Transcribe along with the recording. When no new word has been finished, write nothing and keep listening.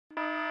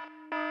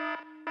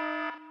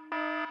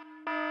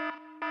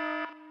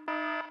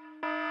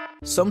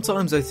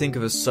Sometimes I think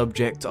of a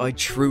subject I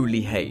truly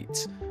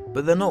hate,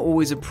 but they're not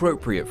always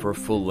appropriate for a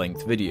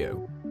full-length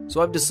video.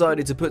 So I've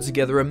decided to put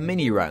together a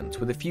mini rant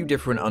with a few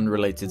different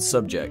unrelated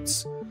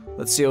subjects.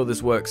 Let's see how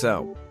this works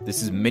out.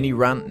 This is mini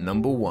rant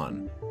number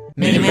 1.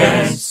 Mini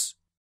rants!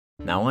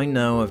 Now I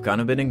know I've kind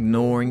of been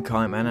ignoring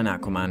KITEMAN and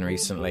Aquaman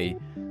recently,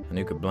 and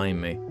who could blame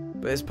me?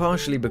 But it's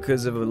partially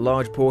because of a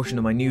large portion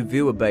of my new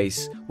viewer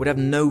base would have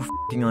no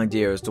f***ing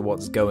idea as to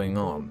what's going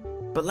on.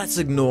 But let's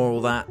ignore all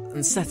that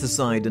and set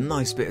aside a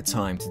nice bit of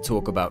time to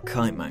talk about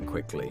KITEMAN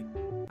quickly.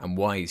 And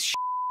why he's shit.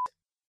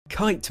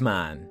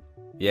 KITEMAN.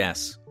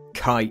 Yes,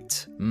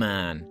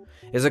 KITEMAN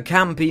is a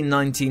campy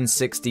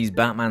 1960s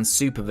Batman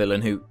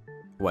supervillain who...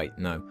 Wait,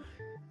 no.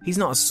 He's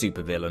not a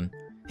supervillain.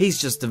 He's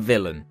just a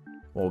villain.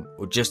 Or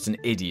just an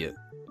idiot.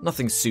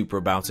 Nothing super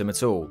about him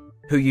at all.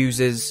 Who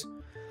uses...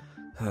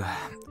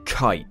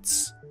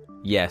 kites.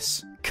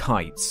 Yes,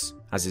 kites.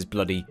 As his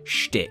bloody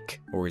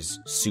shtick, or his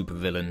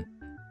supervillain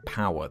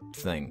power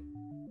thing.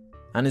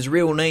 And his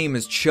real name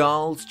is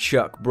Charles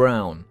Chuck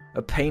Brown,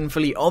 a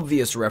painfully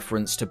obvious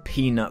reference to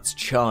Peanuts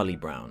Charlie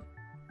Brown,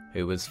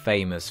 who was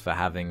famous for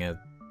having a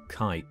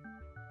kite.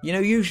 You know,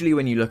 usually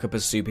when you look up a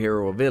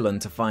superhero or villain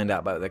to find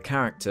out about their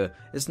character,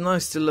 it's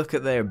nice to look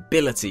at their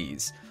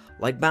abilities.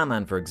 Like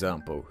Batman, for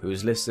example, who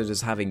is listed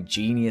as having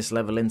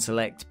genius-level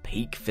intellect,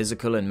 peak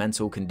physical and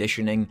mental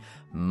conditioning,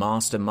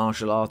 master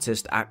martial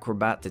artist,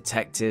 acrobat,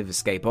 detective,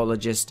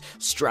 escapologist,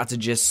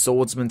 strategist,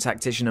 swordsman,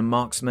 tactician and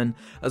marksman,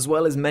 as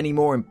well as many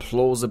more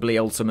implausibly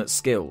ultimate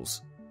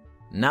skills.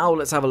 Now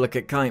let's have a look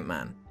at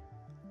KITEMAN.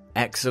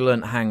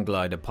 Excellent hang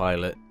glider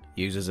pilot,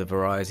 uses a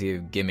variety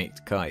of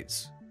gimmicked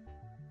kites.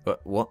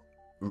 But what?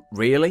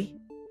 Really?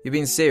 You're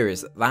being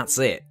serious? That's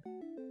it?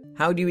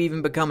 How do you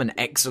even become an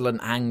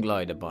excellent hang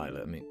glider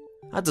pilot? I mean,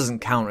 that doesn't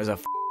count as a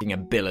f***ing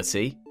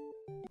ability.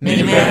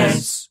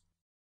 Mini-mess!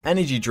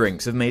 Energy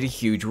drinks have made a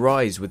huge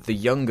rise with the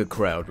younger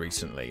crowd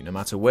recently. No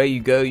matter where you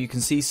go, you can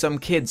see some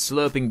kid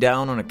slurping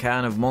down on a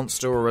can of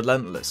Monster or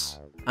Relentless.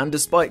 And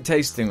despite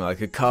tasting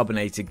like a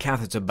carbonated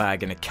catheter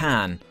bag in a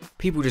can,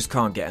 people just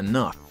can't get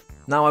enough.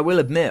 Now I will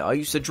admit, I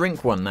used to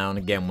drink one now and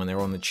again when they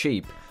were on the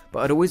cheap, but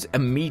I'd always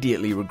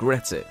immediately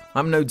regret it.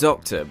 I'm no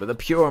doctor, but the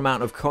pure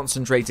amount of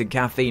concentrated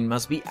caffeine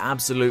must be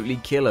absolutely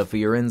killer for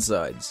your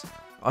insides.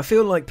 I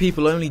feel like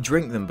people only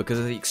drink them because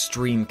of the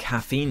extreme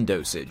caffeine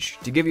dosage,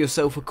 to give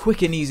yourself a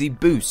quick and easy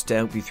boost to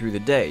help you through the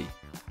day,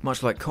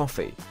 much like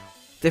coffee.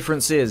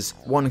 Difference is,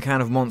 one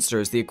can of Monster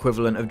is the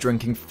equivalent of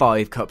drinking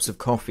 5 cups of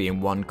coffee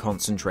in one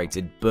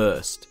concentrated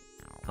burst.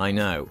 I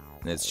know,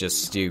 it's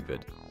just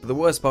stupid. But the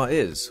worst part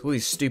is, all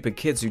these stupid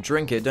kids who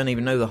drink it don't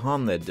even know the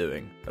harm they're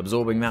doing,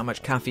 absorbing that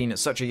much caffeine at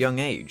such a young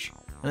age.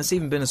 And it's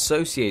even been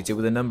associated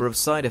with a number of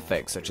side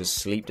effects such as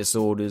sleep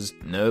disorders,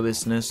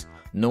 nervousness,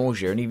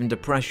 nausea and even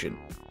depression.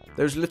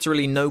 There's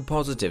literally no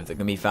positive that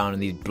can be found in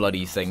these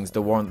bloody things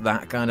to warrant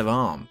that kind of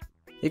harm.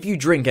 If you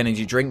drink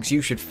energy drinks,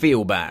 you should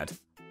feel bad.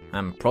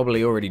 And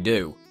probably already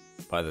do,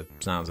 by the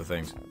sounds of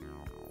things.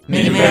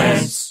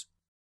 Mini-mess!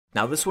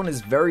 Now this one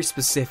is very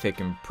specific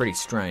and pretty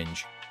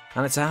strange.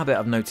 And it's a habit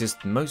I've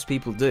noticed most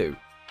people do.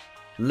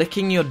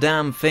 Licking your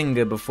damn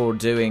finger before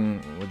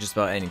doing, well, just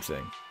about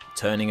anything.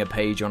 Turning a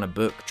page on a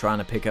book, trying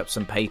to pick up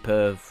some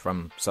paper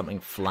from something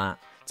flat,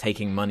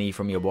 taking money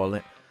from your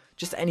wallet.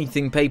 Just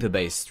anything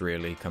paper-based,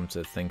 really, come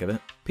to think of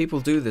it. People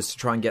do this to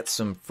try and get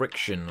some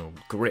friction or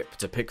grip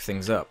to pick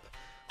things up.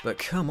 But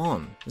come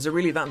on, is it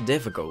really that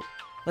difficult?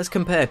 Let's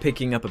compare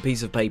picking up a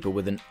piece of paper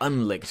with an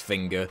unlicked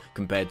finger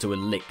compared to a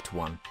licked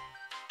one.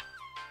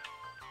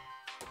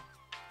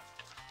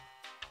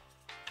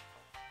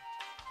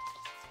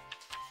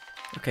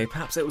 Okay,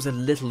 perhaps it was a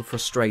little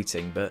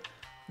frustrating, but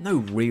no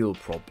real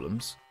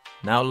problems.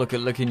 Now look at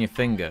licking your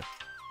finger.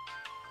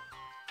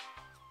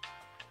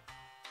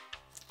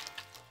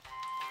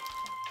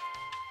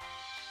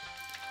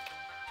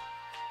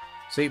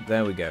 See,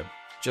 there we go.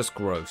 Just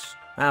gross.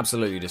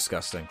 Absolutely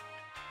disgusting.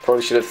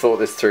 Probably should have thought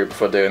this through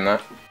before doing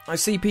that. I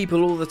see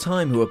people all the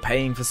time who are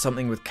paying for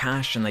something with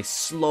cash and they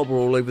slobber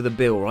all over the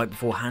bill right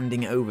before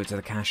handing it over to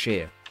the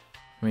cashier.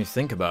 I mean,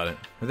 think about it.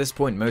 At this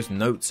point, most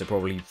notes are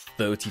probably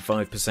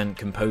 35%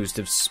 composed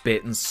of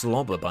spit and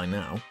slobber by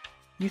now.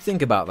 You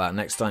think about that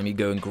next time you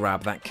go and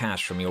grab that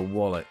cash from your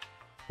wallet.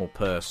 Or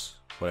purse.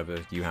 Whatever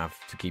you have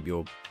to keep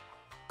your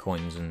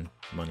coins and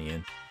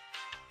money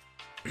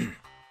in.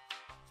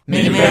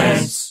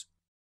 Mini-mess!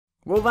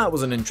 Well, that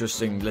was an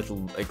interesting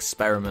little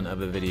experiment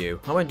of a video.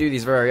 I won't do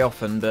these very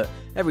often, but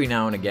every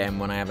now and again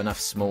when I have enough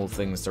small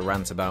things to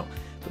rant about.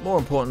 But more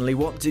importantly,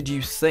 what did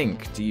you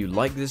think? Do you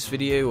like this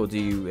video, or do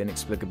you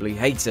inexplicably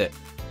hate it?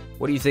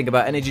 What do you think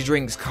about energy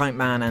drinks,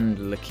 KITEMAN,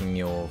 and licking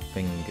your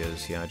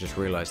fingers? Yeah, I just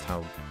realised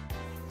how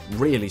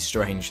really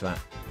strange that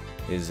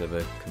is of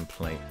a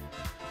complaint.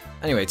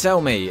 Anyway, tell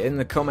me in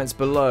the comments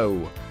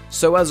below.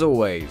 So as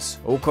always,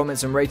 all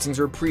comments and ratings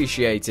are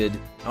appreciated.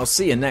 I'll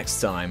see you next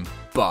time.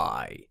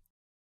 Bye.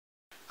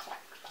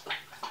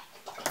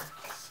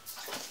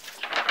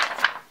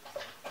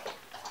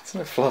 It's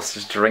no Floss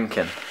just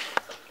drinking.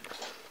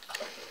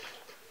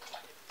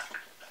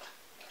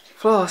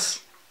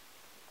 Floss.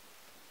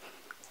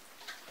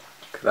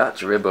 at that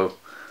dribble.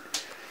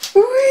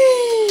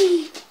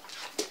 Whee!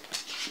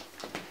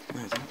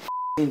 There's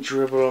a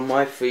dribble on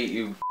my feet,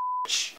 you